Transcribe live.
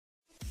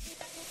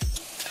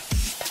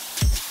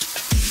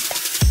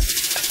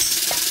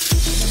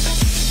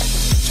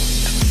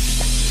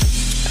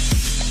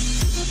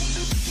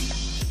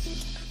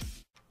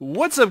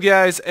What's up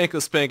guys,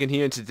 Anklespankin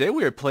here, and today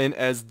we are playing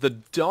as the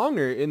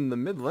Donger in the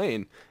mid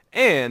lane,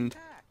 and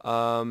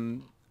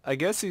I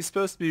guess he's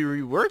supposed to be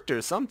reworked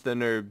or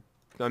something, or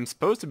I'm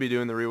supposed to be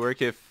doing the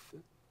rework. If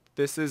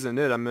this isn't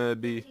it, I'm gonna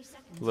be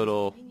a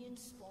little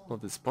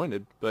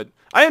disappointed, but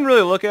I didn't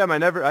really look at him.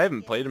 I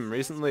haven't played him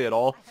recently at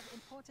all,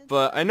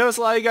 but I noticed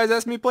a lot of you guys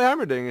asked me to play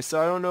Heimerdinger,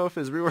 so I don't know if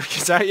his rework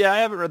is out. Yeah, I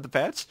haven't read the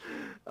patch,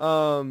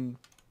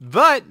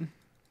 but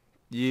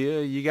yeah,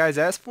 you guys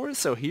asked for it,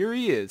 so here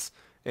he is.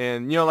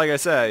 And, you know, like I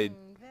said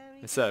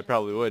I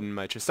probably would in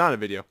my Tristana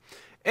video.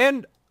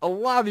 And a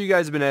lot of you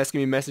guys have been asking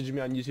me, messaging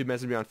me on YouTube,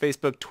 messaging me on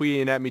Facebook,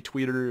 tweeting at me,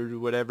 Twitter,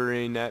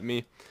 whatevering at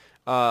me.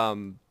 A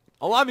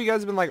lot of you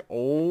guys have been like,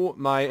 oh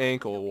my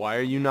ankle, why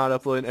are you not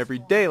uploading every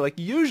day like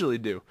you usually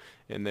do?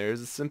 And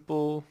there's a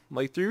simple,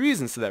 like, 3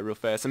 reasons to that real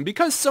fast. And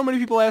because so many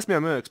people ask me,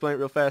 I'm going to explain it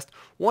real fast.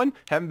 1,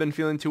 haven't been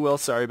feeling too well,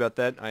 sorry about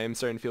that. I am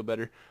starting to feel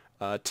better.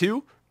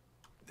 2,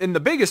 and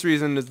the biggest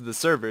reason is the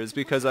servers,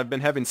 because I've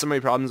been having so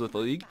many problems with the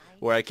league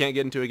where I can't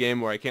get into a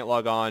game, where I can't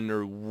log on,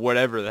 or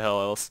whatever the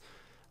hell else.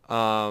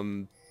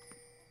 And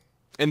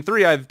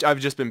 3, I've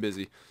just been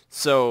busy.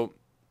 So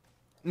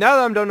now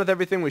that I'm done with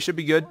everything, we should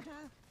be good.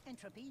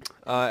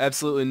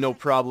 Absolutely no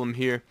problem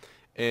here.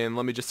 And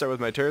let me just start with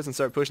my turrets and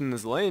start pushing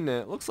this lane.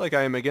 And it looks like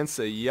I am against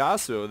a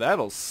Yasuo.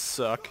 That'll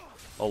suck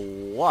a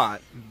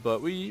lot,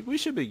 but we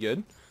should be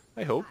good.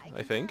 I hope.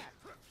 I think.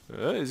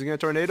 Is he gonna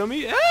tornado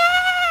me?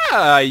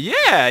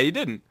 Yeah, he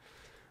didn't.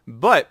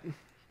 But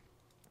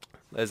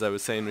as I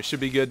was saying, we should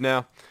be good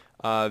now.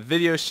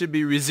 Videos should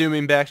be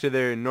resuming back to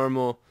their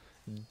normal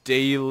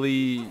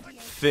daily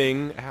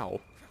thing.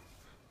 Ow,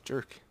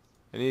 jerk!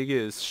 I need to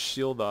get his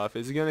shield off.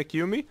 Is he gonna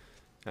Q me?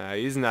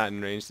 He's not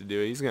in range to do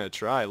it. He's gonna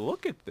try.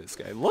 Look at this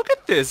guy. Look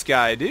at this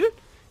guy, dude.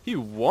 He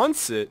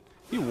wants it.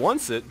 He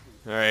wants it.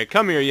 All right,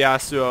 come here,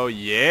 Yasuo.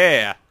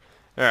 Yeah.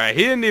 All right.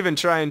 He didn't even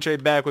try and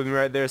trade back with me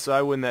right there, so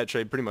I win that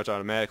trade pretty much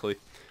automatically.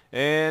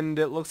 And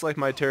it looks like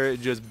my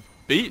turret just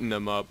beating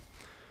him up.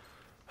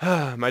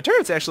 My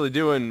turret's actually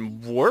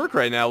doing work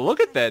right now. Look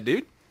at that,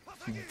 dude.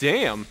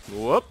 Damn.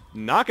 Whoop.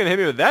 Not gonna hit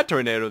me with that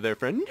tornado there,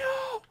 friend.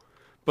 No.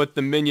 But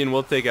the minion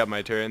will take out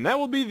my turret, and that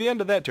will be the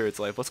end of that turret's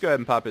life. Let's go ahead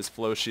and pop his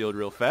flow shield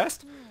real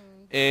fast.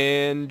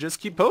 And just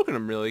keep poking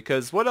him, really,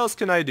 because what else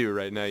can I do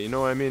right now? You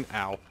know what I mean?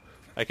 Ow.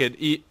 I could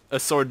eat a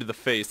sword to the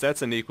face.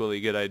 That's an equally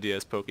good idea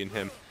as poking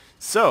him.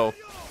 So,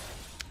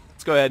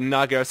 let's go ahead and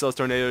knock ourselves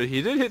tornado.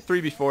 He did hit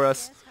 3 before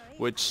us,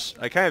 which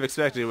I kind of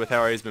expected with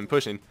how he's been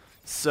pushing.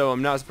 So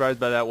I'm not surprised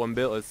by that one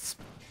bit. Let's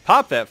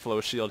pop that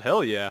flow shield.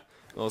 Hell yeah.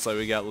 It looks like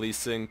we got Lee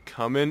Sin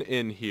coming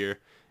in here.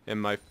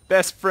 And my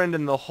best friend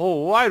in the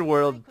whole wide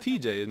world,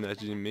 TJ, is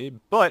messaging me.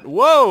 But,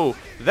 whoa!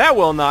 That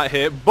will not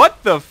hit.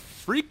 But the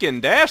freaking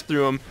dash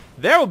through him.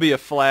 There will be a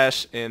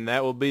flash, and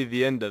that will be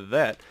the end of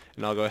that.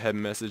 And I'll go ahead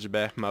and message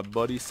back my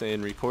buddy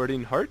saying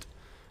recording heart.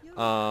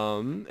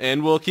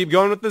 And we'll keep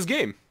going with this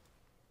game.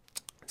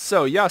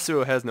 So,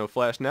 Yasuo has no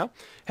flash now.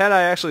 Had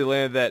I actually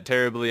landed that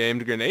terribly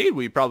aimed grenade,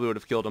 we probably would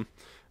have killed him.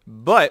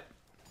 But,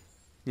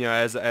 you know,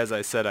 as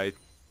I said, I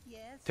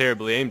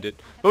terribly aimed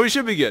it. But we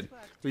should be good.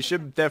 We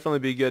should definitely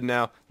be good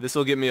now. This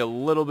will get me a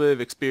little bit of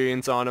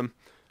experience on him,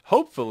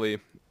 hopefully.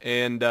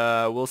 And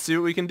we'll see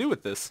what we can do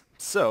with this.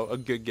 So, a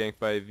good gank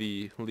by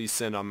the Lee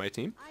Sin on my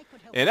team.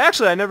 And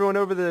actually, I never went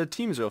over the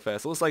teams real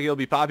fast. It looks like it'll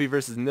be Poppy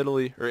versus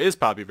Nidalee, or is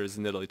Poppy versus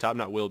Nidalee. Top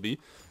not will be.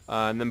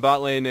 And then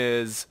bot lane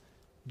is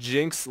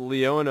Jinx,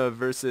 Leona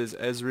versus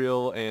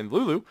Ezreal and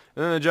Lulu.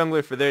 And then the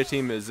jungler for their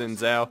team is Xin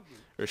Zhao,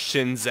 or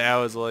Shin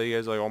Zhao, as you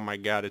guys are like, oh my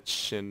god, it's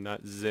Shin,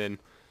 not Zin.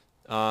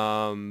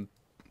 And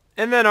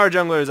then our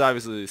jungler is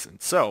obviously Lee Sin.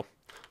 So,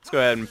 let's go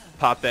ahead and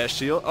pop that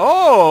shield.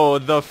 Oh,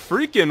 the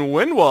freaking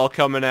wind wall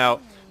coming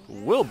out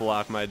will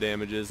block my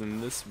damages.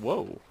 And this,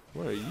 whoa,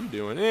 what are you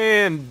doing?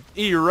 And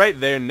E right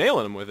there,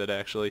 nailing him with it,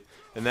 actually.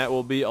 And that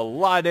will be a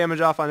lot of damage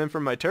off on him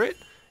from my turret.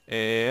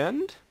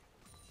 And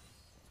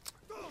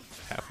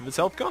half of his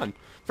health gone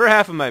for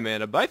half of my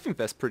mana, but I think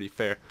that's pretty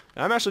fair.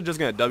 And I'm actually just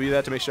going to W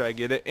that to make sure I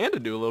get it, and to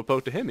do a little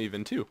poke to him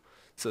even, too.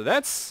 So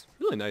that's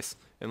really nice.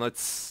 And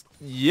let's,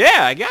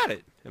 yeah, I got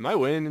it. Am I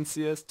winning in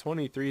CS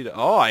 23 to,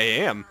 oh, I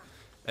am.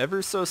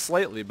 Ever so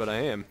slightly, but I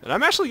am. And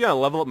I'm actually going to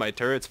level up my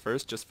turrets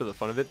first, just for the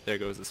fun of it. There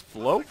goes this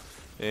flow.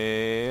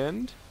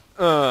 And,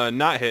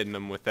 not hitting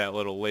him with that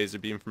little laser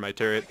beam from my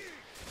turret.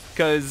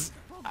 Because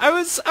I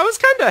was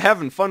kind of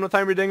having fun with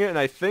Heimerdinger, and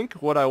I think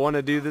what I want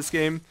to do this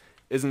game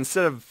is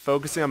instead of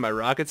focusing on my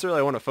rockets early,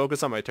 I want to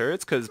focus on my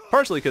turrets,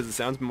 partially because it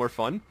sounds more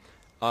fun,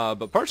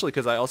 but partially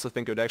because I also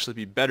think it would actually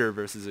be better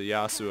versus a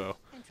Yasuo,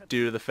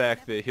 due to the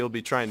fact that he'll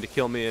be trying to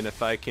kill me, and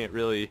if I can't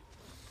really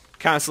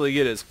constantly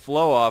get his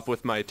flow off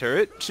with my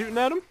turret shooting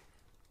at him,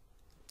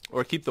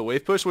 or keep the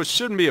wave push, which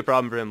shouldn't be a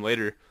problem for him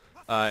later,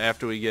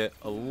 after we get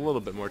a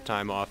little bit more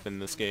time off in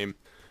this game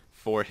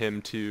for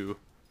him to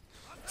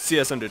see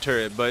us under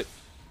turret, but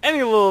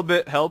any little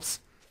bit helps.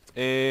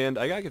 And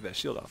I gotta get that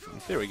shield off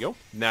him. There we go.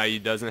 Now he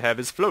doesn't have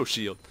his flow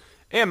shield.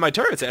 And my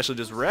turret's actually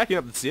just racking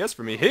up the CS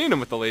for me, hitting him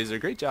with the laser.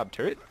 Great job,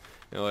 turret.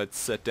 Now let's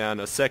set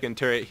down a second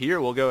turret here.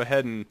 We'll go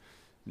ahead and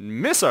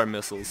miss our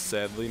missiles,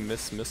 sadly.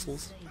 Miss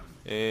missiles.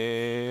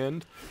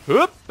 And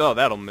whoop! Oh,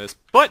 that'll miss.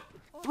 But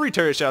 3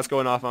 turret shots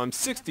going off on him.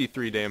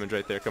 63 damage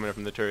right there coming up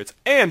from the turrets.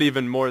 And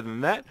even more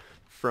than that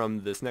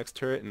from this next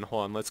turret. And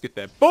hold on, let's get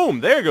that. Boom!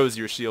 There goes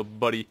your shield,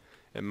 buddy.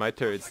 And my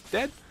turret's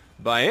dead.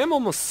 But I am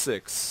almost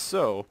 6.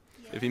 So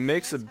if he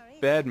makes a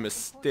bad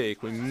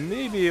mistake, we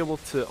may be able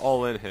to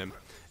all-in him.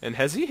 And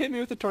has he hit me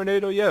with a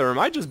tornado yet? Or am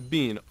I just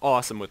being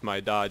awesome with my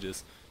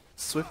dodges?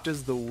 Swift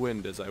as the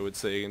wind, as I would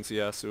say against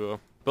Yasuo.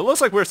 But it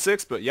looks like we're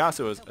 6, but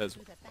Yasuo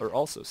are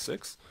also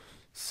 6.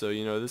 So,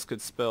 you know, this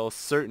could spell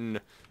certain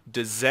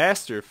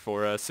disaster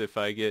for us if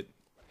I get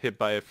hit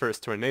by a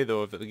first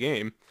tornado of the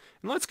game.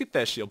 And let's get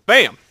that shield.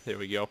 Bam! There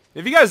we go.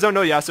 If you guys don't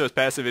know Yasuo's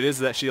passive, it is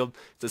that shield.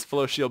 It's his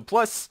flow shield.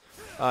 Plus,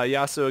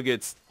 Yasuo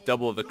gets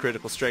double of the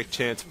critical strike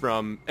chance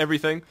from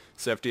everything.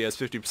 So after he has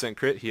 50%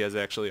 crit, he has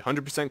actually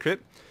 100%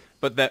 crit.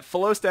 But that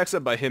flow stacks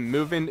up by him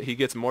moving. He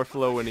gets more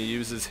flow when he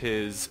uses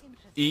his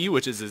E,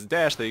 which is his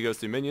dash that he goes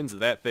through minions.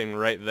 That thing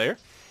right there.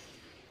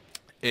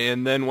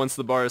 And then once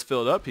the bar is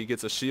filled up, he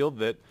gets a shield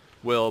that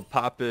will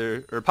pop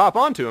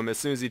onto him as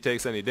soon as he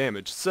takes any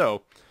damage.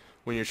 So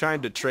when you're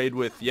trying to trade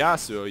with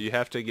Yasuo, you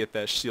have to get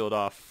that shield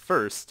off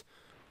first,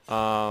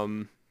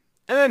 and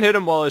then hit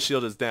him while his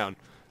shield is down,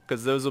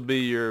 because those will be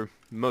your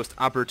most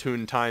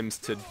opportune times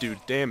to do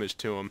damage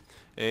to him.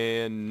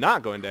 And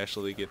not going to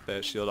actually get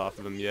that shield off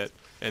of him yet.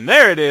 And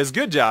there it is.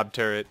 Good job,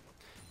 turret.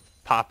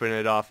 Popping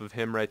it off of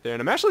him right there.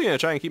 And I'm actually going to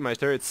try and keep my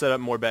turrets set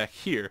up more back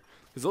here,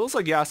 because it looks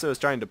like Yasuo is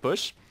trying to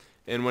push.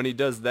 And when he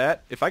does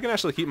that, if I can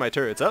actually keep my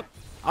turrets up,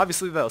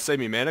 obviously that'll save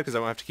me mana because I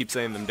won't have to keep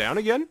setting them down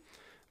again.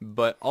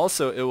 But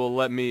also it will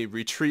let me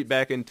retreat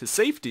back into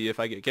safety if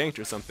I get ganked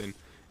or something.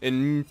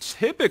 And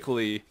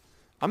typically,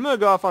 I'm going to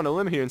go off on a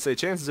limb here and say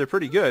chances are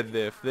pretty good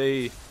that if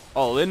they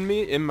all in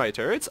me in my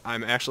turrets,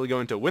 I'm actually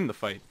going to win the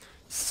fight.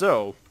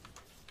 So,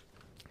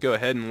 go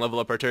ahead and level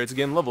up our turrets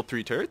again, level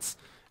 3 turrets.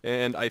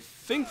 And I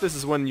think this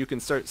is when you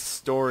can start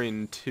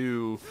storing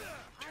 2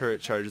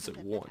 turret charges at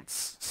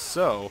once.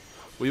 So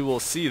we will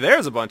see.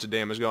 There's a bunch of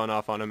damage going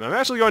off on him. I'm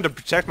actually going to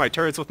protect my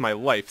turrets with my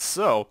life,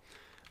 so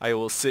I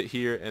will sit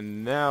here,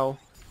 and now,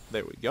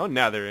 there we go.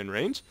 Now they're in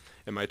range,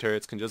 and my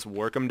turrets can just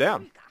work them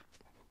down.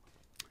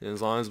 And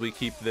as long as we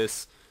keep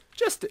this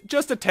just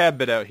a tad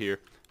bit out here,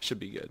 should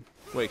be good.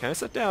 Wait, can I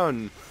set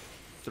down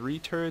 3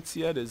 turrets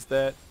yet? Is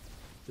that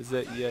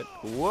yet?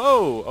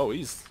 Whoa!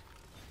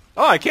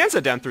 Oh, I can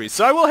set down 3,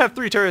 so I will have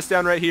 3 turrets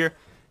down right here,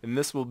 and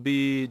this will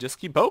be just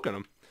keep poking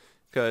him,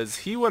 because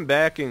he went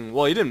back and,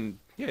 well, he didn't.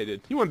 Yeah, he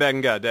did. He went back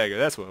and got a dagger.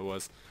 That's what it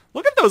was.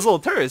 Look at those little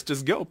turrets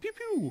just go. Pew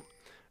pew.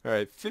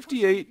 Alright,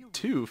 58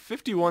 to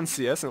 51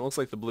 CS, and it looks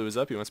like the blue is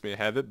up. He wants me to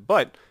have it,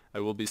 but I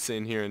will be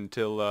sitting here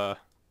until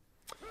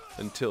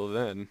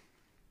then.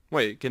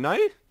 Wait, can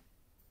I?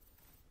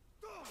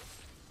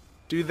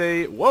 Do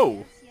they...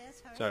 Whoa!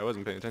 Sorry, I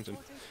wasn't paying attention.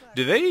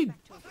 Do they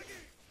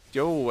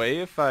go away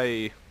if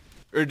I...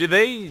 Or do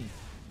they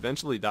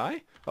eventually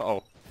die?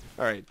 Uh-oh.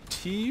 Alright,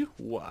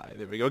 TY.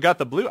 There we go. Got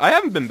the blue. I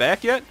haven't been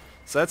back yet.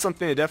 So that's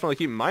something to definitely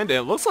keep in mind. And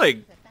it looks like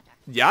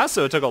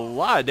Yasuo took a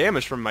lot of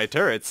damage from my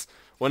turrets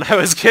when I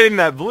was getting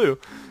that blue.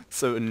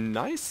 So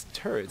nice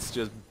turrets,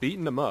 just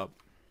beating them up.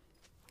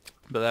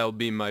 But that will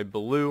be my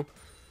blue.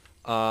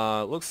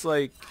 Looks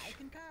like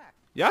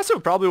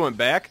Yasuo probably went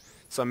back.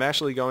 So I'm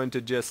actually going to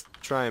just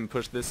try and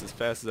push this as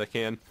fast as I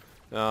can.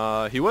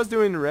 He was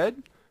doing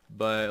red,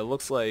 but it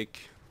looks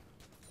like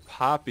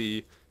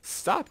Poppy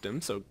stopped him.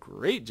 So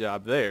great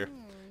job there.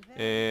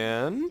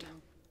 And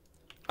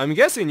I'm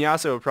guessing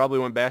Yasuo probably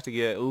went back to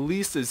get at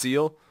least a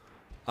Zeal,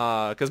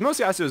 because most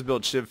Yasuos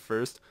build Shiv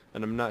first,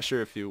 and I'm not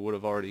sure if you would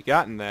have already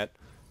gotten that,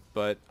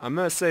 but I'm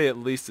going to say at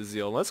least a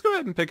Zeal. Let's go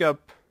ahead and pick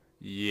up,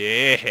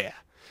 yeah,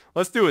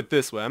 let's do it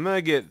this way. I'm going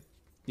to get,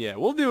 yeah,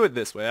 we'll do it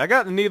this way. I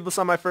got the Needless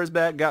on my first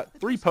back, got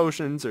 3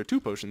 potions, or 2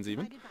 potions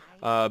even,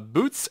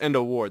 boots and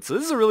a ward. So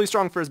this is a really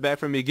strong first back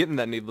for me, getting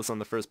that Needless on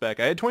the first back.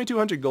 I had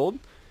 2,200 gold,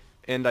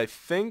 and I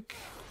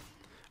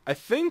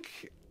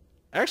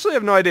actually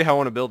have no idea how I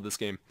want to build this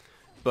game.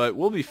 But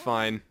we'll be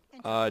fine.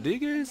 Do you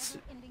guys...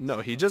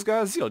 No, he just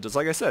got a Zeal, just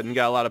like I said, and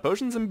got a lot of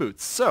potions and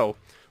boots. So,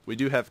 we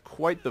do have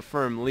quite the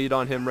firm lead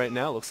on him right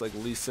now. Looks like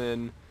Lee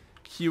Sin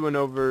queuing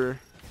over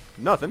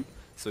nothing.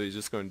 So he's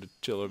just going to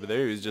chill over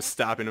there. He's just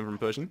stopping him from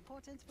pushing.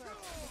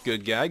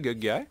 Good guy,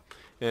 good guy.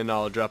 And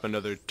I'll drop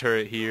another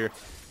turret here.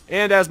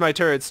 And as my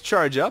turrets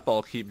charge up,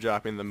 I'll keep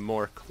dropping them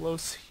more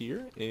close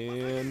here.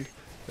 And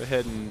go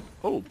ahead and...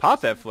 Oh, pop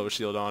that flow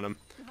shield on him.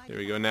 There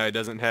we go. Now he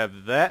doesn't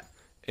have that.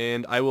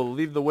 And I will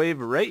leave the wave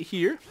right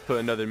here.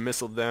 Put another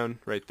missile down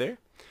right there.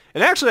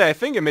 And actually, I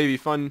think it may be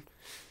fun.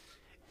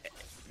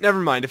 Never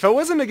mind. If I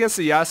wasn't against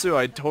the Yasuo,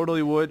 I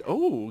totally would.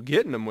 Oh,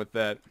 getting him with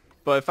that.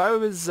 But if I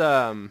was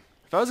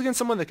against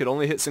someone that could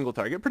only hit single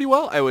target pretty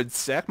well, I would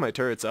stack my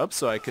turrets up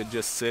so I could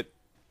just sit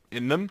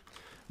in them.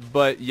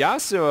 But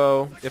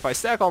Yasuo, if I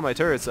stack all my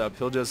turrets up,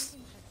 he'll just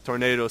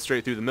tornado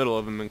straight through the middle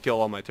of them and kill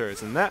all my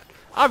turrets. And that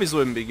obviously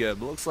wouldn't be good.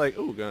 But looks like,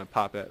 ooh, gonna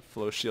pop that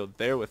flow shield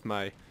there with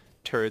my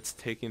turrets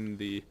taking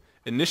the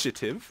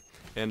initiative,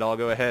 and I'll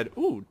go ahead,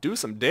 do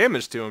some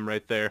damage to him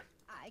right there.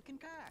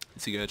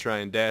 Is he gonna try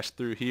and dash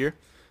through here?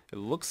 It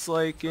looks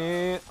like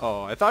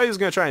oh, I thought he was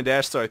gonna try and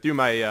dash, so I threw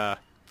my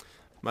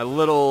my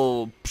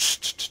little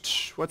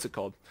what's it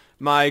called?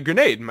 My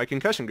grenade, my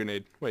concussion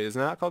grenade. Wait,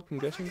 isn't that called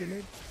concussion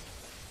grenade?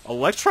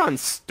 Electron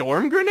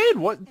storm grenade?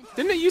 What?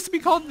 Didn't it used to be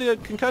called the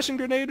concussion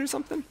grenade or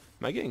something?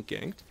 Am I getting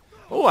ganked?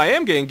 Oh, I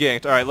am getting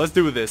ganked. All right, let's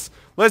do this.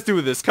 Let's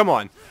do this. Come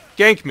on,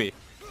 gank me,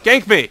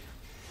 gank me,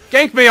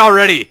 gank me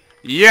already.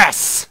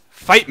 Yes,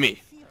 fight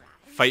me,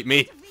 fight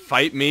me,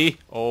 fight me.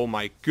 Oh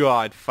my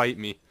God, fight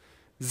me.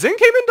 Zing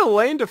came into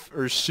lane to,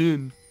 or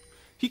Shin.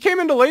 He came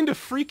into lane to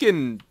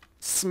freaking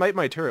smite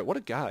my turret. What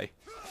a guy.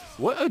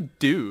 What a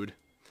dude.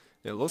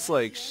 It looks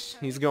like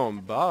he's going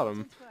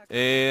bottom,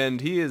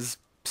 and he is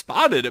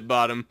spotted at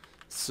bottom.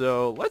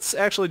 So let's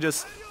actually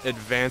just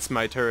advance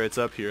my turrets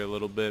up here a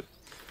little bit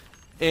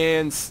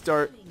and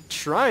start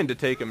trying to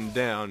take him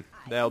down.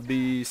 That'll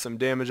be some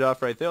damage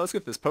off right there. Let's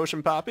get this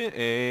potion popping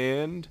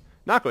and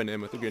not going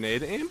in with the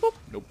grenade. And boop,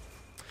 nope.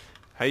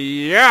 Hey,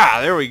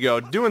 yeah, there we go.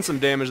 Doing some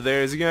damage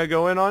there. Is he gonna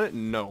go in on it?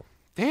 No.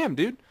 Damn,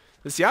 dude.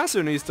 This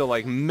Yasuo needs to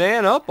like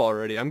man up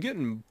already. I'm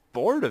getting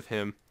bored of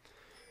him.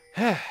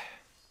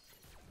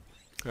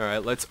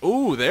 Alright, let's...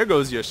 Ooh, there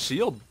goes your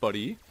shield,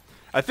 buddy.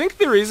 I think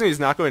the reason he's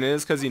not going in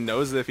is because he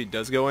knows that if he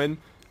does go in,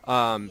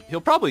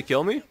 he'll probably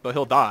kill me, but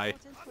he'll die.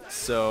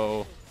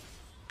 So,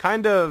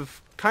 kind of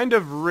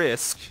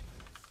risk,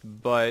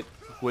 but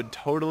would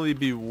totally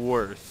be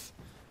worth.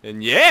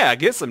 And yeah,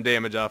 get some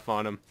damage off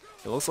on him.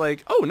 It looks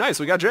like... Oh, nice,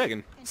 we got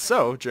Dragon.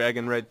 So,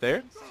 Dragon right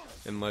there.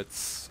 And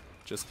let's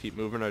just keep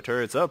moving our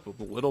turrets up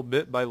little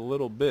bit by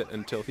little bit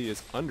until he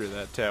is under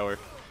that tower.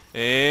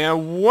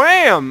 And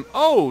wham!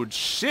 Oh,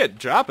 shit,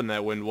 dropping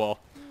that wind wall.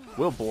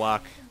 Will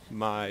block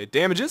my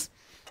damages.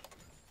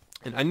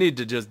 And I need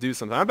to just do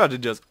something. I'm about to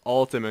just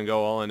ult him and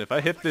go all in. If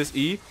I hit this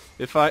E,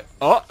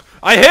 oh,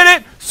 I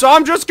hit it! So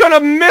I'm just gonna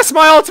miss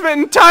my ultimate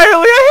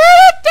entirely!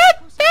 I hit it!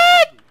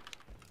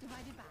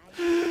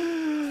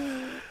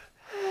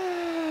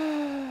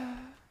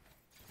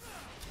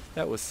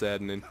 That was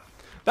saddening.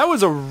 That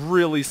was a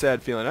really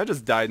sad feeling. I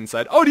just died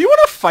inside. Oh, do you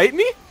want to fight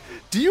me?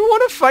 Do you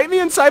want to fight me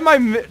inside my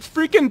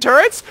freaking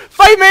turrets?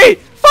 Fight me!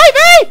 Fight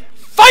me!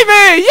 Fight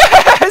me!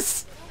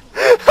 Yes!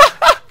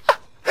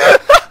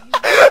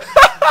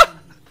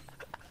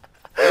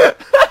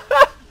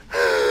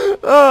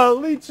 Oh,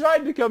 Lee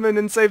tried to come in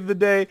and save the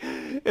day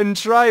and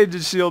tried to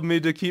shield me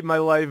to keep my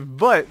life,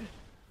 but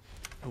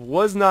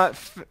was not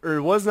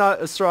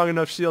a strong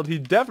enough shield. He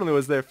definitely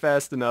was there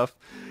fast enough.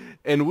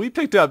 And we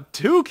picked up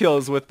 2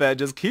 kills with that,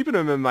 just keeping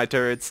him in my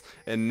turrets.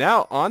 And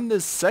now on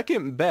this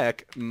second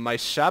back, my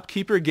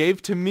shopkeeper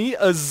gave to me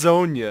a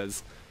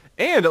Zhonya's.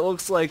 And it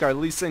looks like our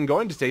Lee Sin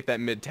going to take that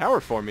mid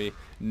tower for me.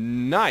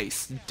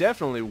 Nice.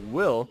 Definitely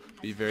will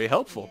be very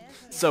helpful.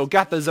 So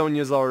got the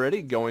Zhonya's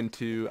already. Going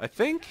to, I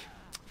think...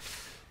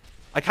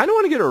 I kind of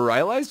want to get a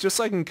Rylai's just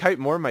so I can kite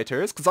more of my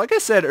turrets. Because like I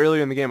said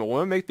earlier in the game, I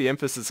want to make the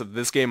emphasis of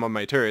this game on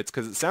my turrets.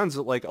 Because it sounds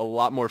like a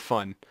lot more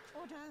fun.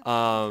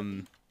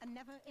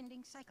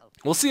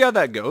 We'll see how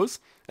that goes,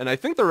 and I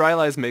think the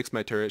Rylai's makes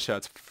my turret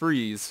shots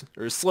freeze,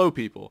 or slow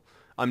people.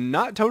 I'm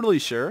not totally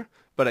sure,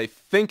 but I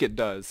think it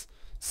does.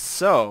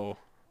 So,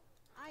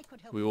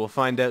 we will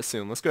find out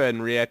soon. Let's go ahead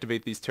and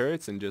reactivate these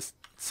turrets and just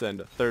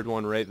send a third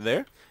one right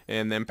there.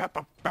 And then...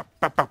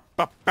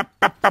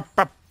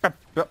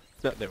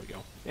 There we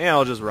go. And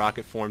I'll just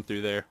rocket form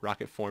through there.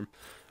 Rocket form.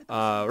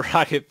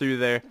 Rocket through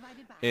there.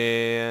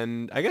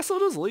 And I guess I'll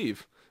just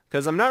leave,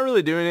 because I'm not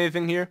really doing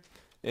anything here.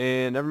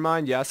 And never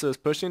mind, Yasuo's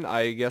pushing.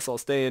 I guess I'll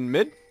stay in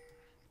mid.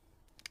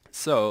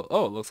 So,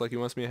 oh, it looks like he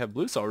wants me to have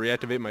blue, so I'll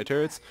reactivate my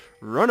turrets.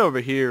 Run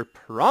over here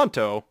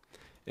pronto.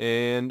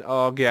 And,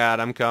 oh god,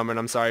 I'm coming.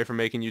 I'm sorry for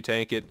making you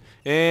tank it.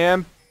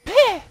 And,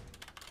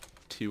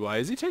 why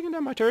is he taking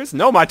down my turrets?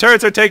 No, my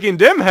turrets are taking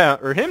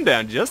him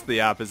down. Just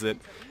the opposite.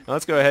 Now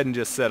let's go ahead and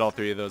just set all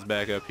 3 of those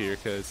back up here,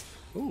 because...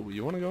 Ooh,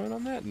 you want to go in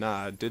on that?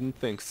 Nah, didn't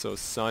think so,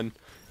 son.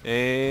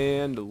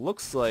 And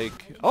looks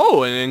like...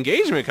 Oh, an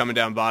engagement coming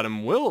down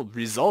bottom will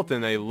result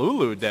in a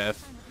Lulu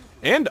death.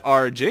 And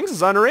our Jinx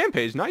is on a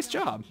rampage. Nice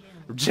job.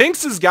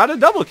 Jinx has got a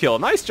double kill.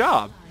 Nice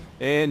job.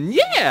 And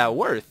yeah,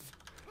 worth.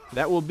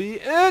 That will be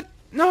it.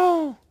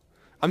 No.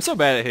 I'm so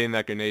bad at hitting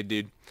that grenade,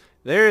 dude.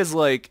 There is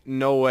like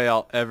no way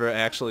I'll ever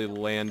actually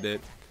land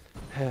it.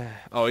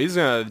 Oh, he's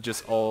gonna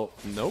just all...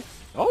 Nope.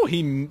 Oh,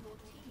 he...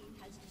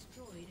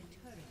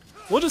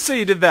 We'll just say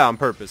you did that on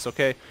purpose,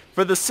 okay?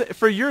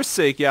 For your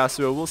sake,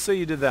 Yasuo, we'll say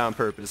you did that on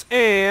purpose.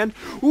 And,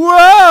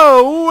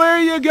 whoa, where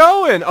are you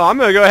going? Oh, I'm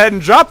going to go ahead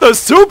and drop the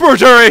super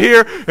turret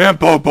here. And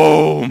boom,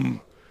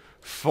 boom.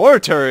 4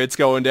 turrets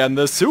going down.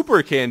 The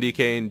super candy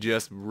cane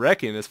just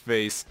wrecking his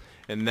face.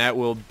 And that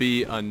will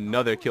be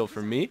another kill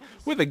for me.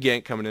 With a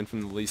gank coming in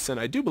from the Lee Sin.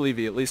 I do believe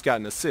he at least got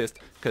an assist,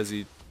 because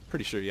he's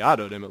pretty sure he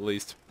autoed him at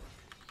least.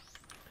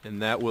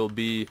 And that will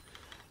be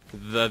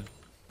the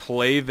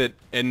play that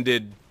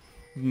ended...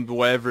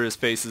 whatever his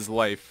face's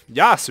life.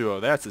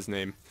 Yasuo, that's his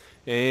name.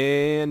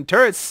 And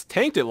turrets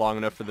tanked it long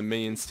enough for the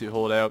minions to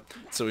hold out.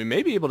 So we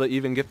may be able to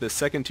even get this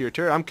second tier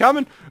turret. I'm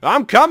coming!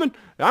 I'm coming!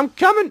 I'm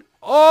coming!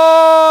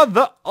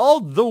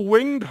 Oh, the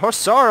winged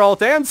hussar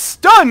ult and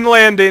stun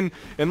landing.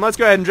 And let's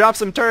go ahead and drop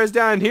some turrets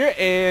down here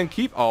and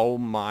keep... Oh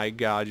my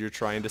god, you're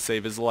trying to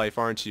save his life,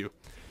 aren't you?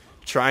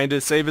 Trying to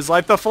save his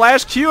life. The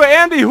flash Q,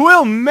 and he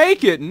will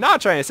make it.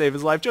 Not trying to save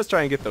his life, just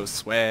trying to get those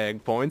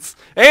swag points.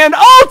 And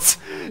ult!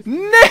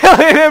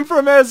 Nailing him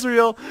from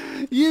Ezreal.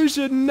 You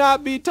should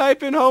not be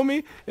typing,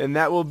 homie. And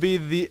that will be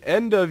the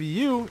end of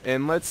you.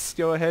 And let's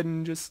go ahead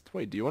and just...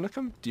 Wait, do you want to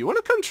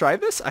come try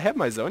this? I have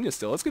my Zonia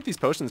still. Let's get these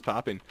potions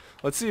popping.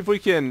 Let's see if we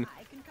can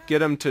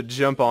get him to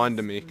jump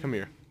onto me. Come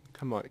here.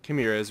 Come on. Come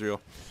here, Ezreal.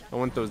 I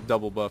want those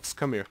double buffs.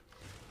 Come here.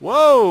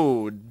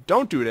 Whoa!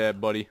 Don't do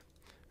that, buddy.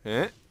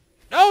 Eh?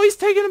 Oh, he's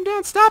taking him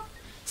down. Stop.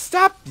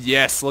 Stop.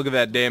 Yes, look at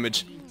that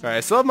damage. Alright, I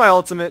still have my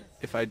ultimate.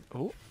 If I...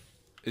 Oh,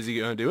 is he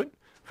going to do it?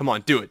 Come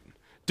on, do it.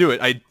 Do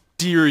it. I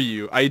dare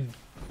you. I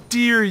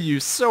dare you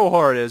so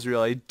hard,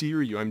 Ezreal. I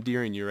dare you. I'm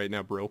daring you right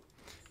now, bro.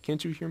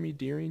 Can't you hear me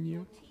daring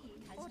you?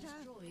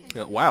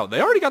 Wow, they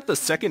already got the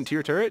second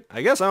tier turret.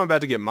 I guess I'm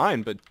about to get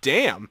mine, but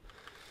damn.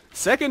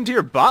 Second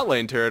tier bot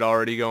lane turret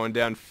already going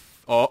down.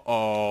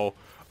 Uh-oh.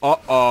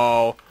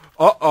 Uh-oh.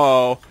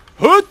 Uh-oh.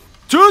 Hoot,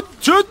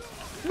 toot, toot.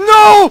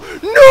 No!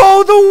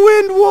 No! The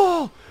wind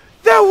wall!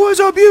 That was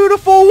a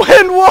beautiful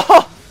wind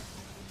wall!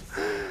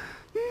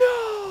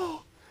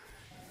 No!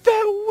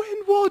 That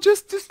wind wall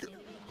just... That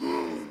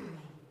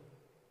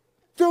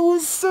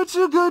was such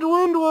a good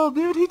wind wall,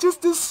 dude. He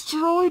just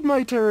destroyed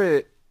my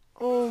turret.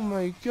 Oh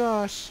my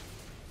gosh.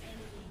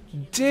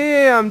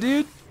 Damn,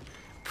 dude.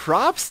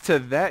 Props to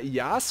that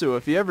Yasuo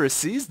if he ever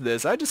sees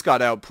this. I just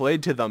got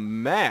outplayed to the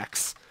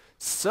max.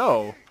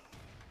 So,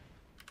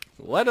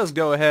 let us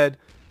go ahead...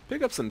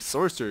 Pick up some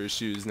sorcerer's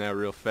shoes now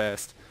real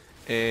fast.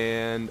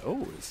 And,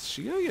 oh, is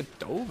she going to get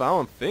dove? I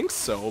don't think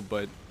so,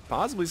 but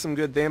possibly some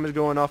good damage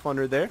going off on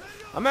her there.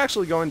 I'm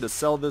actually going to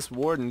sell this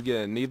ward and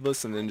get a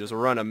needless and then just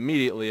run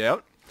immediately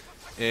out.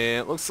 And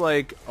it looks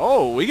like,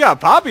 oh, we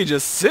got Poppy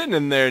just sitting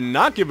in there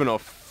not giving a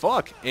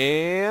fuck.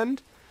 And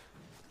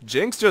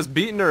Jinx just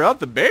beating her up,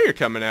 the barrier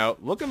coming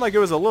out. Looking like it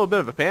was a little bit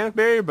of a panic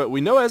barrier, but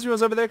we know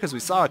Ezreal's over there because we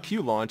saw a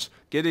Q launch.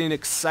 Getting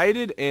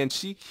excited, and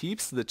she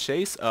keeps the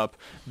chase up.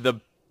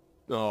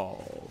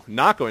 Oh,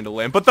 not going to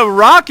land, but the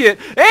rocket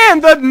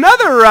and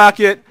another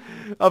rocket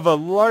of a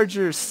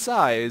larger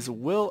size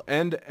will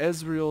end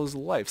Ezreal's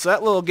life. So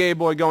that little gay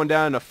boy going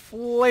down in a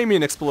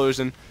flaming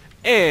explosion,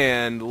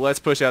 and let's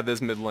push out this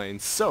mid lane.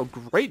 So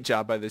great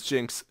job by this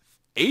Jinx.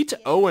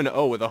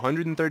 8-0-0 with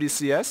 130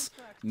 CS.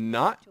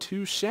 Not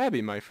too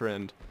shabby, my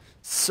friend.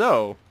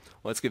 So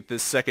let's get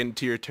this second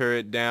tier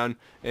turret down.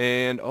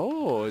 And,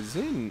 oh,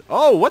 Xin.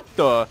 Oh, what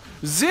the?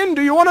 Xin,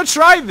 do you want to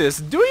try this?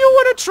 Do you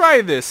want to try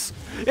this?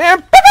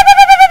 And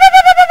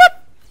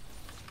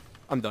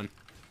I'm done.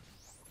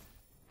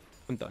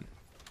 I'm done.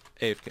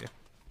 AFK.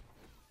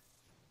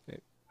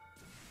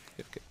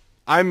 AFK.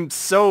 I'm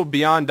so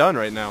beyond done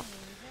right now.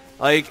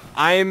 Like,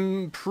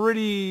 I'm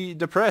pretty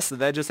depressed that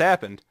that just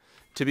happened.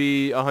 To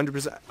be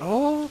 100%.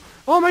 Oh,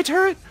 my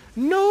turret.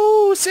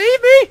 No,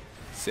 save me.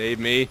 Save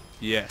me.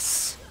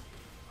 Yes.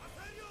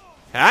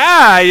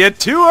 Ah, you're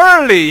too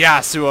early,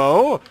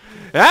 Yasuo!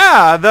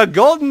 Ah, the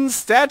golden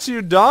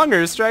statue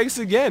donger strikes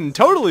again,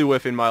 totally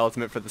whiffing my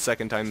ultimate for the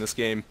second time this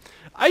game.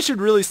 I should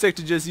really stick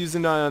to just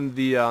using on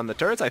the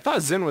turrets. I thought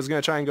Xin was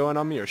gonna try and go in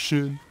on me, or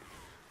should.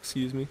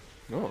 Excuse me.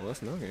 Oh,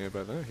 let's not get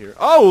about that here.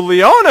 Oh,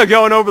 Leona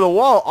going over the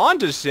wall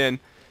onto Shin.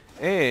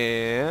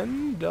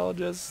 And I'll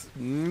just...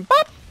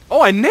 Pop!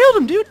 Oh, I nailed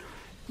him, dude!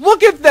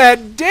 Look at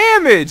that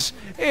damage!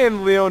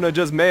 And Leona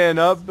just man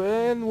up,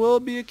 and will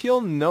it be a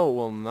kill? No, it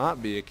will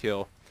not be a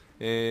kill.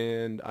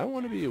 And I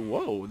want to be...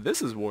 Whoa,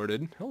 this is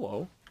warded.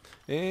 Hello.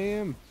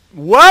 And...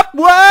 Whoop,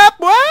 whoop,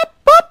 whoop,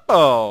 whoop!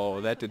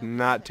 Oh, that did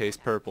not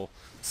taste purple.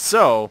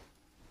 So,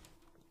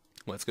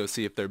 let's go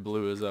see if their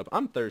blue is up.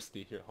 I'm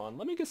thirsty here, hon.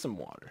 Let me get some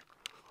water.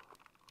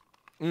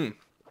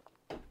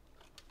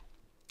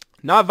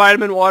 Not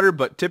vitamin water,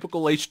 but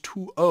typical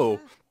H2O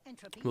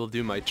will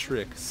do my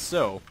trick.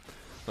 So...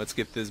 Let's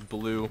get this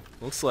blue.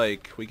 Looks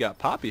like we got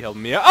Poppy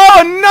helping me out. Oh,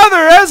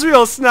 another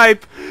Ezreal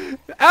snipe!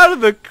 Out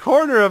of the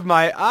corner of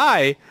my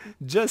eye.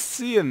 Just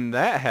seeing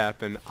that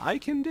happen. I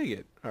can dig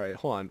it. Alright,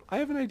 hold on. I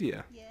have an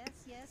idea.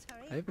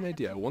 I have an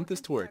idea. I want this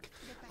to work.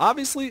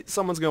 Obviously,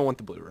 someone's going to want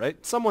the blue,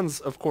 right? Someone's,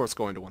 of course,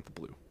 going to want the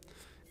blue.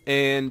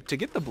 And to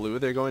get the blue,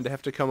 they're going to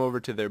have to come over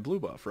to their blue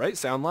buff, right?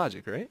 Sound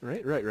logic, right?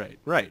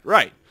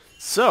 Right.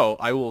 So,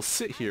 I will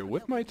sit here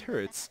with my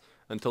turrets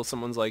until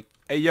someone's like,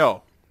 hey,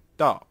 yo,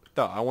 dog.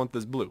 I want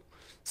this blue.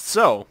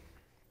 So,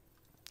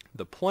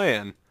 the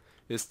plan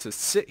is to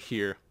sit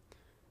here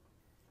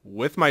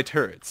with my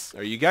turrets.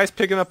 Are you guys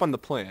picking up on the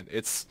plan?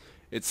 It's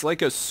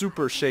like a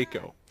super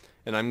Shaco.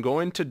 And I'm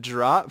going to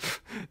drop...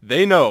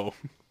 They know.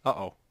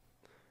 Uh-oh.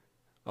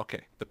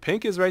 Okay, the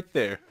pink is right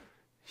there.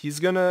 He's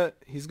gonna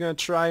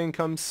try and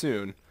come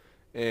soon.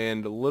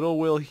 And little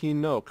will he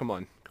know. Come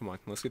on.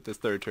 Let's get this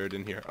third turret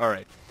in here.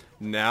 Alright.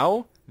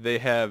 Now, they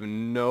have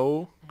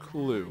no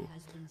clue.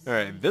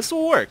 Alright, this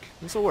will work.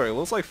 It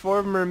looks like 4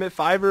 of them are mid,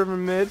 5 of them are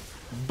mid.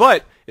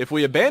 But, If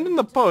we abandon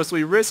the post,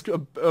 we risk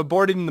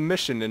aborting the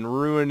mission and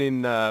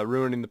ruining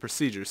the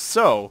procedure.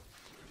 So,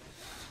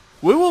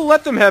 we will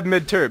let them have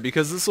mid-turret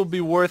because this will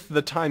be worth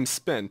the time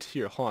spent.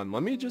 Here, hold on.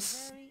 Let me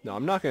just... No,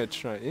 I'm not going to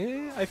try.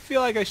 I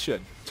feel like I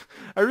should.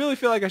 I really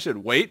feel like I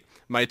should. Wait.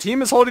 My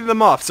team is holding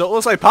them off, so it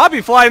looks like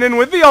Poppy flying in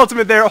with the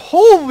ultimate there.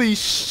 Holy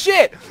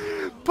shit!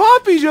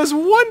 Poppy just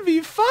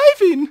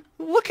 1v5ing!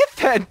 Look at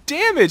that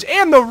damage!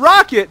 And the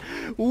rocket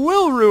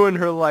will ruin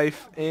her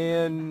life.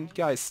 And,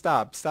 guys,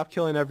 stop. Stop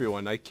killing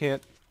everyone. I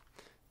can't...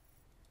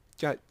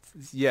 God,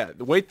 yeah,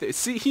 wait.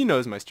 See, he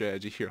knows my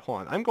strategy. Here,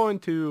 hold on. I'm going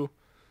to...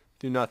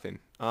 do nothing.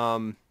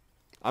 I'm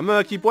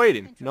gonna keep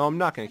waiting. No, I'm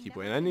not gonna keep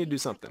waiting. I need to do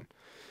something.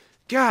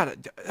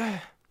 God,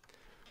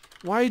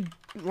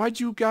 why'd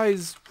you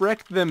guys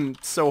wreck them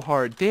so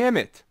hard? Damn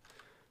it!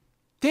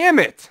 Damn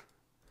it!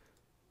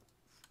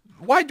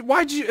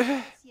 Why'd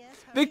you?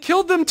 They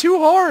killed them too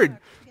hard.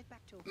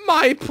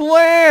 My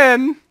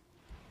plan.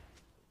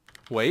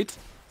 Wait.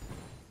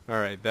 All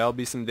right, that'll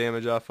be some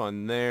damage off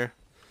on there.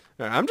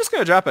 All right, I'm just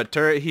gonna drop a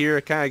turret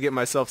here, kind of get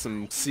myself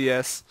some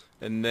CS,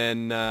 and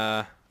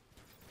then.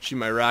 Shoot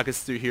my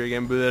rockets through here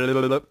again.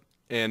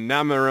 And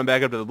now I'm going to run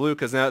back up to the blue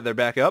because now that they're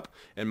back up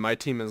and my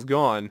team is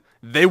gone,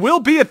 they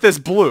will be at this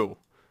blue.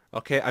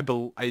 Okay,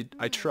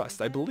 I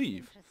trust. I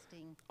believe.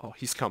 Oh,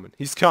 he's coming.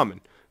 He's coming.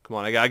 Come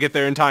on, I got to get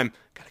there in time.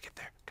 Gotta get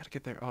there. Gotta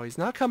get there. Oh, he's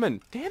not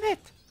coming. Damn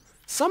it.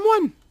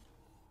 Someone.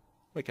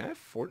 Wait, can I have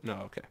 4? No,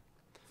 okay.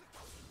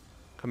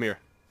 Come here.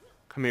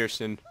 Come here,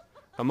 Shin.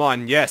 Come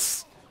on.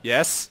 Yes.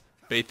 Yes.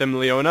 Bait them,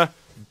 Leona.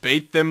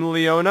 Bait them,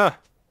 Leona.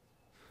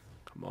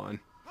 Come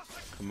on.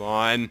 Come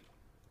on.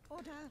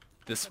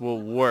 This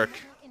will work.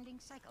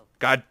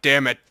 God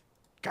damn it.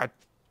 God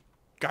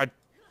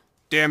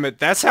damn it.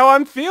 That's how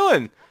I'm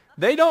feeling.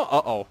 They don't...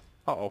 Uh-oh.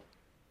 Uh-oh.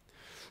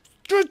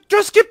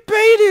 Just get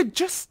baited.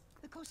 Just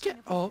get...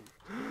 Oh.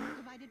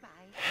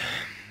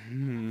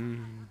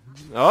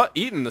 Oh,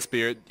 eating the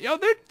spirit. Yo,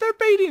 they're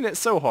baiting it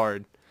so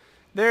hard.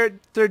 They're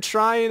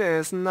trying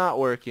and it's not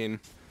working.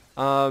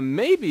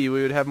 Maybe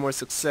we would have more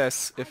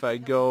success if I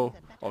go...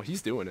 Oh,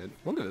 he's doing it.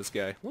 Look at this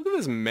guy. Look at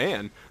this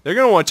man. They're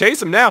going to want to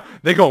chase him now.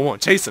 They're going to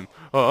want to chase him.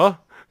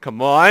 Come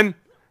on.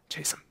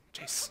 Chase him.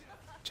 Chase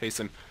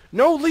him.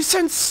 No, Lee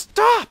Sin,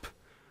 stop.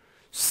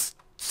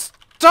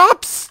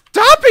 Stop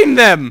stopping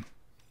them.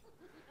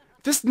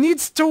 This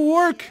needs to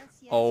work.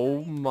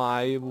 Oh,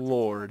 my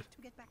Lord.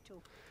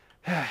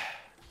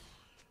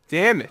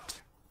 Damn it.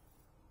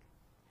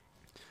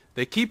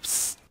 They keep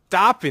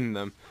stopping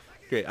them.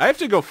 Great. I have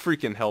to go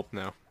freaking help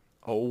now.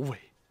 Oh,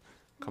 wait.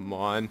 Come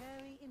on.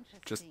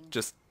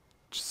 Just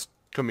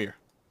come here.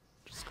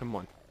 Just come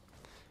on.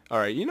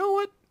 Alright, you know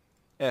what?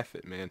 F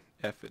it, man.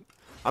 F it.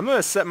 I'm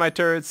gonna set my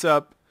turrets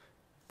up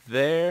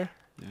there,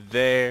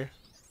 there,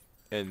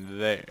 and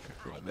there.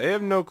 Well, they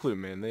have no clue,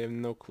 man. They have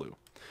no clue.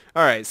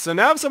 Alright, so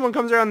now if someone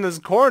comes around this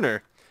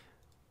corner,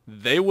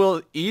 they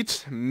will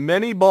eat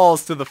many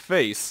balls to the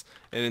face.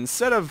 And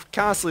instead of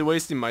constantly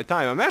wasting my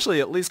time, I'm actually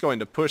at least going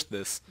to push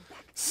this.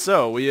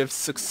 So, we have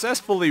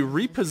successfully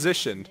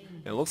repositioned.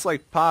 It looks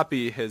like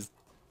Poppy has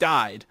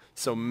died.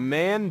 So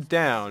man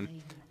down.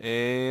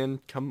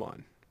 And come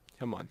on.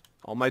 Come on.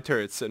 All my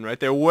turrets sitting right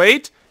there.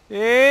 Wait.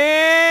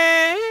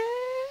 Uh-oh.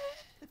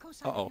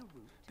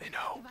 They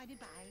know.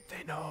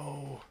 They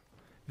know.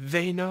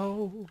 They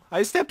know.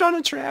 I stepped on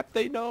a trap.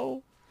 They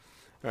know.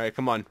 Alright,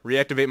 come on.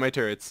 Reactivate my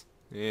turrets.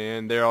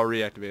 And they're all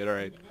reactivated.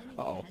 Alright.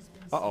 Uh-oh.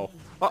 Uh-oh.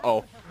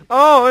 Uh-oh.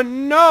 Oh,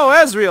 no.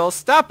 Ezreal.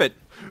 Stop it.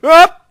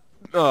 Up.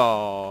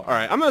 Oh.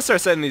 Alright. I'm going to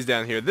start setting these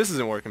down here. This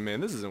isn't working,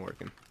 man. This isn't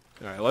working.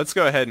 Alright, let's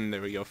go ahead and there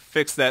we go.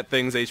 Fix that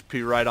thing's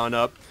HP right on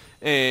up.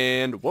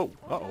 And whoa,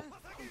 uh-oh.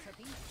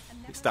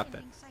 Hey, stop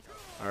that.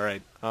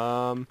 Alright.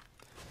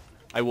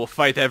 I will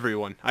fight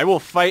everyone. I will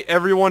fight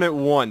everyone at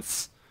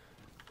once.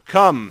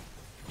 Come.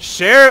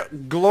 Share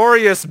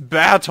glorious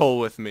battle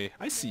with me.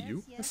 I see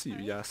you. I see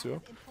you,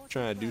 Yasuo.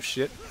 Trying to do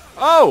shit.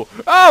 Oh!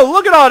 Oh,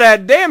 look at all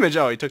that damage!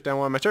 Oh, he took down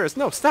one of my turrets.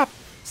 No, stop!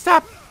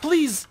 Stop!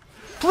 Please!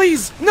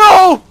 Please!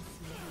 No!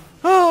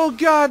 Oh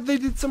god, they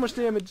did so much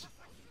damage.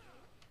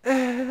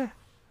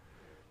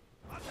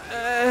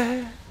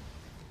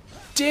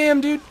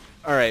 Damn, dude.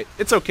 Alright,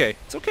 it's okay.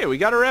 It's okay, we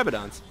got our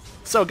Rabadons.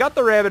 So, got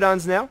the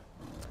Rabadons now.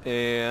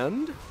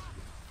 And...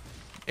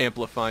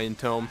 Amplifying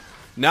Tome.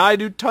 Now I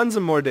do tons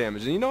of more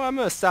damage. And you know what? I'm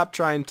going to stop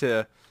trying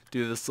to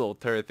do this little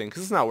turret thing.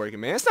 Because it's not working,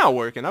 man. It's not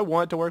working. I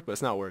want it to work, but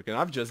it's not working.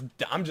 I'm just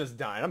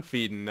dying. I'm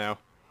feeding now.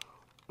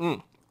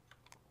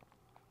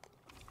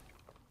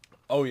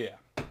 Oh, yeah.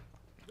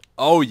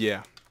 Oh,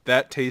 yeah.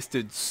 That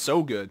tasted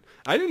so good.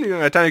 I didn't even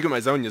have time to get my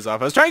Zonias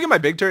off. I was trying to get my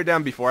big turret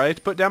down before I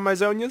put down my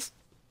Zonias.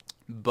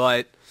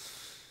 But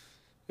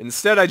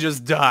instead I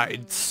just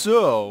died.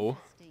 So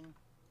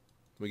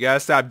we gotta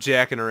stop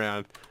jacking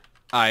around.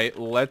 Alright,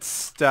 let's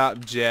stop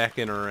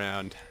jacking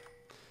around.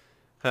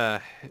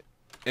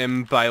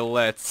 And by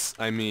let's,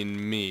 I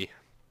mean me.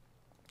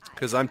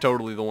 Because I'm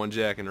totally the one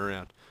jacking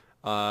around.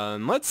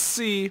 Let's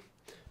see.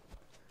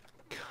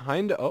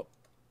 Kinda. Oh.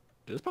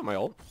 Did I just put my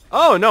ult?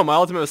 Oh, no, my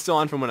ultimate was still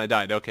on from when I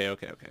died. Okay.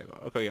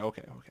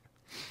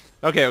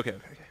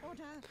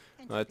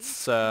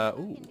 Let's,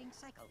 ooh.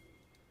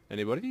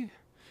 Anybody?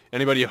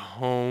 Anybody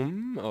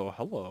home? Oh,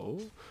 hello.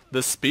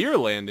 The spear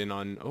landing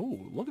on, oh,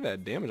 look at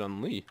that damage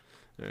on Lee.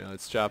 Alright,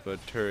 let's drop a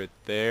turret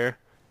there.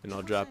 And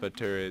I'll drop a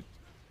turret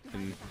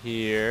in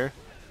here.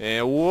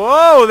 And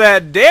whoa,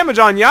 that damage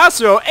on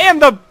Yasuo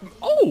and the,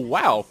 oh,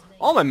 wow.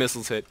 All my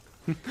missiles hit.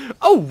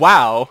 Oh,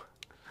 wow.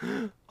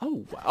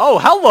 Oh, wow. Oh,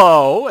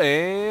 hello.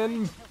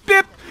 And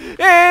bip.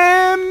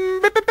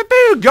 And bip, bip, bip,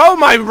 bip. Go,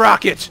 my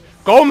rocket.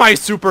 Go, my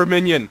super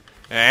minion.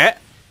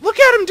 Look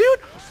at him, dude.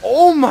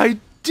 Oh, my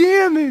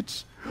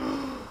damage.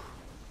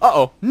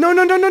 Uh-oh. No,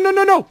 no, no, no, no,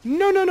 no, no.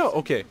 No, no, no.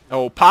 Okay.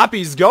 Oh,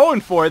 Poppy's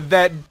going for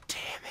that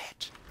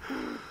damage.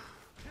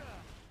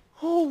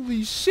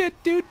 Holy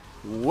shit, dude.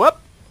 Whoop.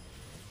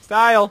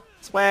 Style.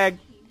 Swag.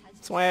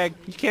 Swag.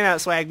 You can't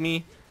out-swag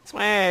me.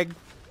 Swag.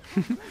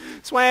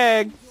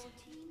 Swag.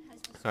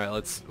 Alright,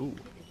 let's... Ooh.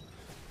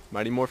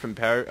 Mighty Morphin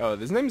Power... Oh,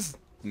 his name's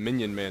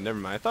Minion Man. Never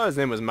mind. I thought his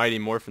name was Mighty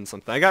Morphin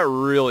something. I got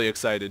really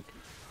excited.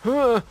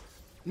 Huh.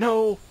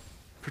 No.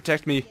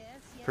 Protect me.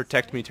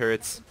 Protect me,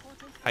 turrets.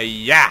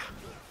 Hi-ya!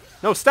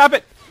 No, stop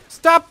it!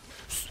 Stop!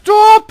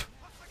 Stop!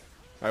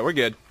 Alright, we're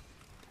good.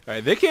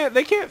 Alright, they can't,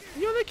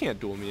 you know, they can't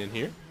duel me in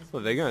here.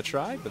 Well, they're gonna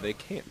try, but they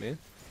can't, man.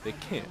 They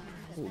can't.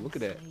 Oh, look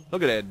at that.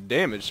 Look at that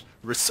damage.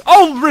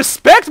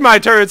 Respect my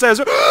turrets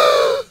as...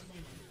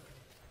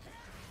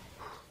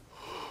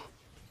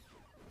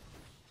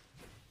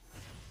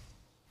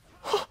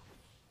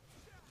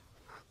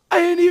 I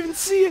didn't even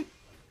see it.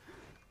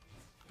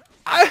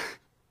 I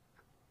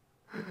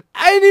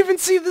didn't even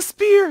see the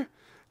spear.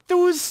 There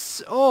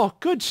was... Oh,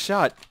 good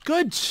shot.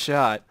 Good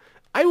shot.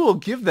 I will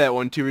give that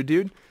one to her,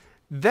 dude.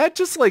 That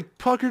just, like,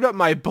 puckered up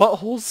my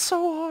butthole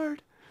so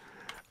hard.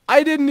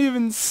 I didn't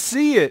even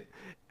see it.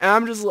 And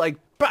I'm just like,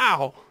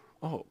 bow.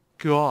 Oh,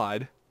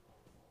 God.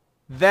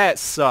 That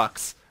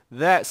sucks.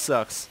 That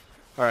sucks.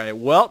 Alright,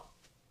 well.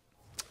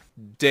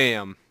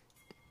 Damn.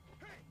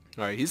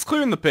 Alright, he's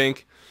clearing the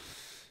pink.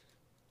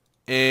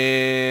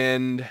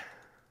 And...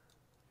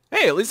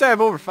 Hey, at least I have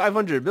over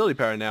 500 ability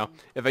power now.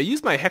 If I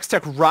use my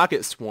Hextech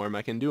Rocket Swarm,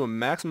 I can do a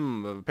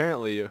maximum of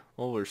apparently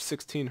over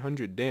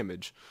 1,600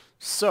 damage.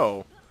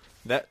 So,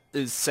 that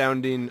is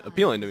sounding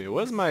appealing to me.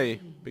 What is my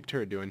big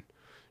turret doing?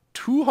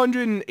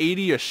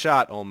 280 a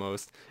shot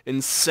almost,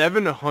 and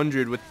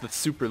 700 with the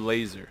super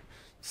laser.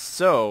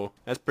 So,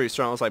 that's pretty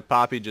strong. Looks like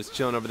Poppy just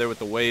chilling over there with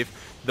the wave.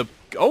 The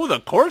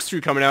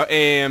corkscrew coming out,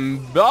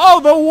 and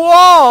oh, the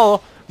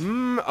wall!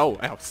 Oh,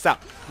 ow,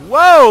 stop.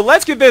 Whoa,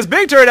 let's get this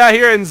big turret out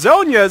here in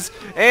Zonia's,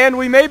 and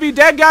we may be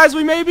dead, guys.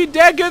 We may be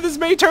dead. Get as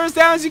many turrets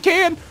down as you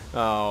can.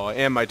 Oh,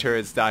 and my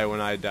turrets die when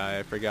I die.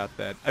 I forgot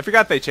that. I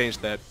forgot they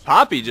changed that.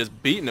 Poppy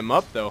just beating him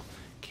up, though.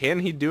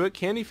 Can he do it?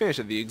 Can he finish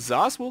it? The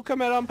exhaust will come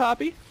out on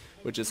Poppy,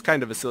 which is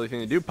kind of a silly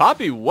thing to do.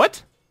 Poppy,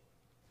 what?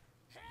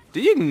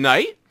 Did he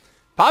ignite?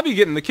 Poppy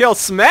getting the kill,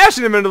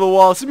 smashing him into the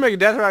wall. Super Mega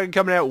Death Rocket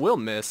coming out will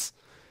miss.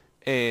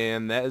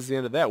 And that is the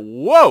end of that.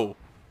 Whoa!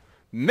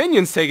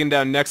 Minions taking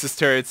down Nexus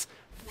turrets.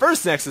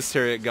 First Nexus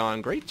turret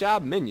gone. Great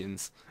job,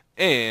 Minions.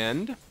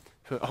 And...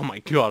 Oh my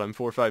god, I'm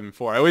 4, 5, and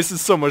 4. I wasted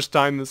so much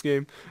time in this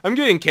game. I'm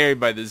getting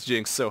carried by this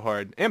Jinx so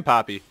hard. And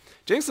Poppy.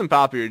 Jinx and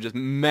Poppy are just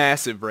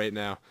massive right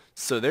now.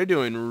 So they're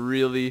doing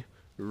really,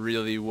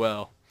 really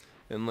well.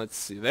 And let's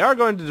see. They are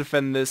going to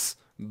defend this,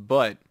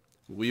 but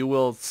we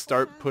will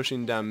start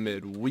pushing down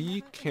mid.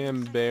 We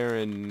can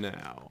Baron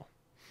now.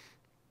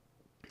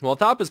 While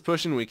top is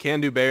pushing, we can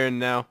do Baron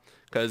now.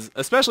 Because,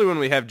 especially when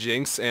we have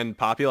Jinx and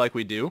Poppy like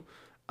we do,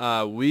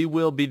 we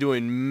will be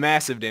doing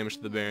massive damage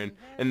to the Baron.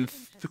 And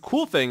the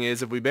cool thing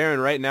is, if we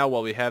Baron right now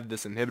while we have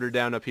this inhibitor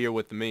down up here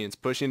with the minions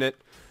pushing it,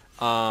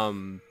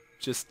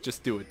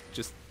 just do it.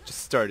 Just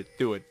start it.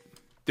 Do it.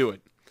 Do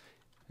it.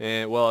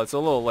 And, well, it's a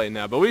little late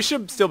now, but we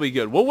should still be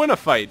good. We'll win a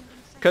fight.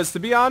 Because, to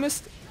be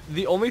honest,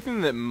 the only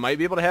thing that might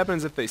be able to happen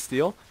is if they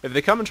steal. If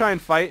they come and try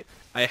and fight,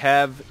 I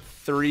have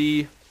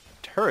 3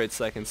 turrets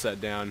I can set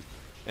down.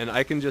 And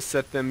I can just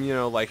set them, you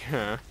know, like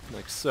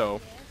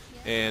so.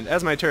 And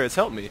as my turrets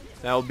help me,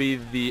 that'll be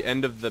the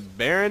end of the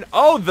Baron.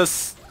 Oh,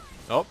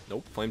 oh,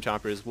 nope, Flame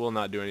Chompers will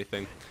not do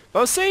anything. But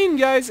I was saying,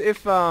 guys,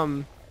 if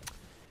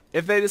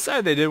they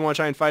decided they didn't want to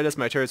try and fight us,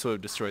 my turrets would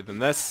have destroyed them.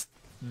 That's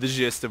the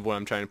gist of what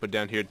I'm trying to put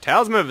down here.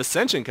 Talisman of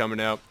Ascension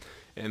coming out.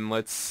 And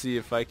let's see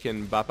if I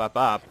can bop, bop,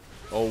 bop.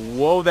 Oh,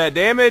 whoa, that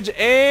damage,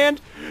 and...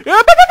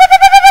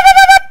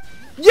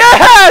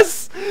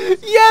 Yes!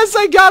 Yes,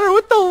 I got her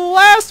with the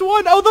last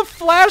one. Oh, the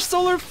flash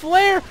solar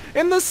flare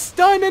and the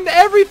stun and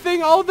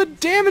everything. All the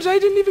damage. I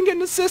didn't even get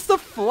an assist. The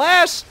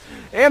flash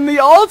and the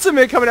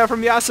ultimate coming out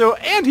from Yasuo,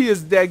 and he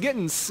is dead,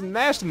 getting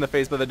smashed in the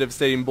face by the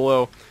devastating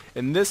blow.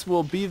 And this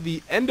will be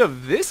the end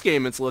of this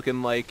game, it's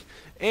looking like.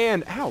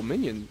 And, ow,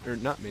 minion, or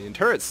not minion,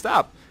 turret,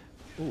 stop.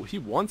 Oh, he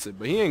wants it,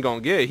 but he ain't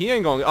gonna get it. He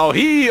ain't gonna,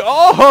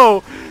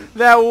 oh,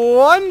 that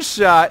one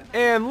shot.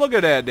 And look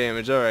at that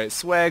damage. All right,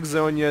 swag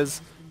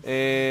Zonia's.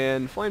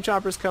 And Flame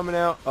Chomper's coming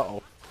out.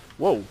 Uh-oh.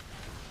 Whoa.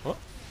 Huh?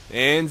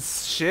 And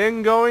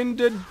Shin going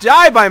to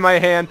die by my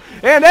hand.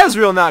 And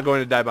Ezreal not going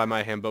to die by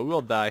my hand, but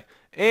will die.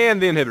 And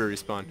the inhibitor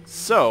respawn.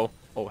 So,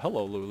 Oh,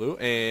 hello, Lulu.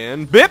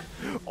 And bip!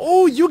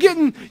 Oh, you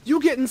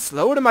getting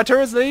slow to my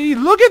turrets, lady.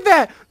 Look at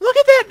that! Look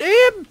at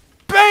that! And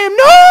bam!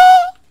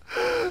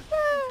 No!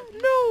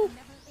 No!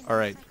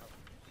 Alright.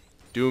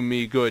 Do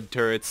me good,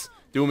 turrets.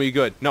 Do me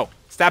good. No.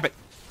 Stop it.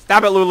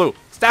 Stop it, Lulu.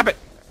 Stop it.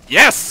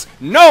 Yes!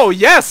 No!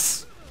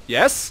 Yes!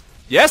 Yes!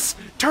 Yes!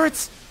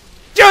 Turrets!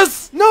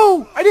 Yes!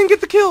 No! I didn't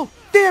get the kill!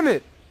 Damn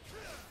it!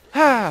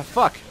 Ah,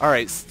 fuck.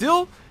 Alright,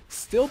 still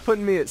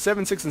putting me at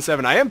 7, 6, and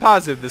 7. I am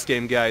positive this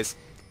game, guys.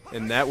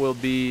 And that will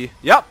be...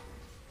 Yep!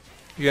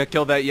 You gotta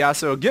kill that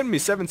Yasuo, getting me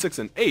 7, 6,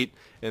 and 8.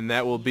 And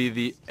that will be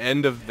the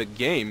end of the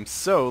game.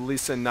 So,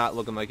 Lisa not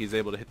looking like he's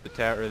able to hit the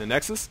tower or the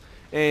Nexus.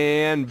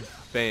 And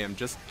bam,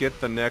 just get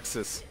the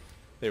Nexus.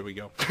 There we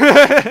go.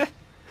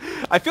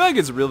 I feel like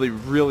it's really,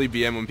 really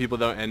BM when people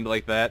don't end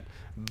like that.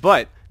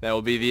 But that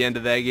will be the end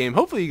of that game.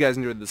 Hopefully you guys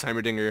enjoyed this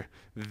Heimerdinger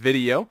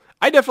video.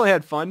 I definitely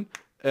had fun.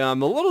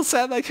 I'm a little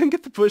sad that I couldn't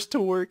get the push to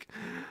work.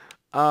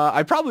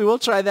 I probably will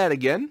try that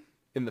again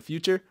in the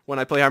future when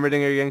I play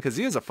Heimerdinger again, because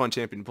he is a fun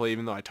champion to play,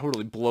 even though I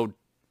totally blow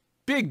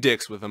big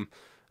dicks with him.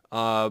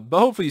 But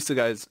hopefully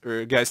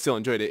you guys still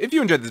enjoyed it. If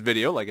you enjoyed this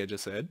video, like I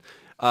just said,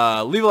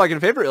 leave a like and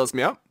a favorite. It helps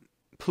me out.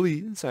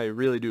 Please, I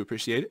really do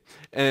appreciate it.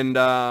 And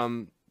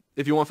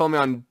if you want to follow me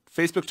on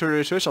Facebook, Twitter,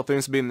 or Twitch, I'll throw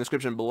this in the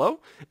description below.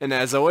 And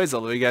as always, I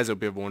love you guys. I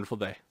hope you have a wonderful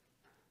day.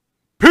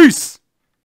 Peace!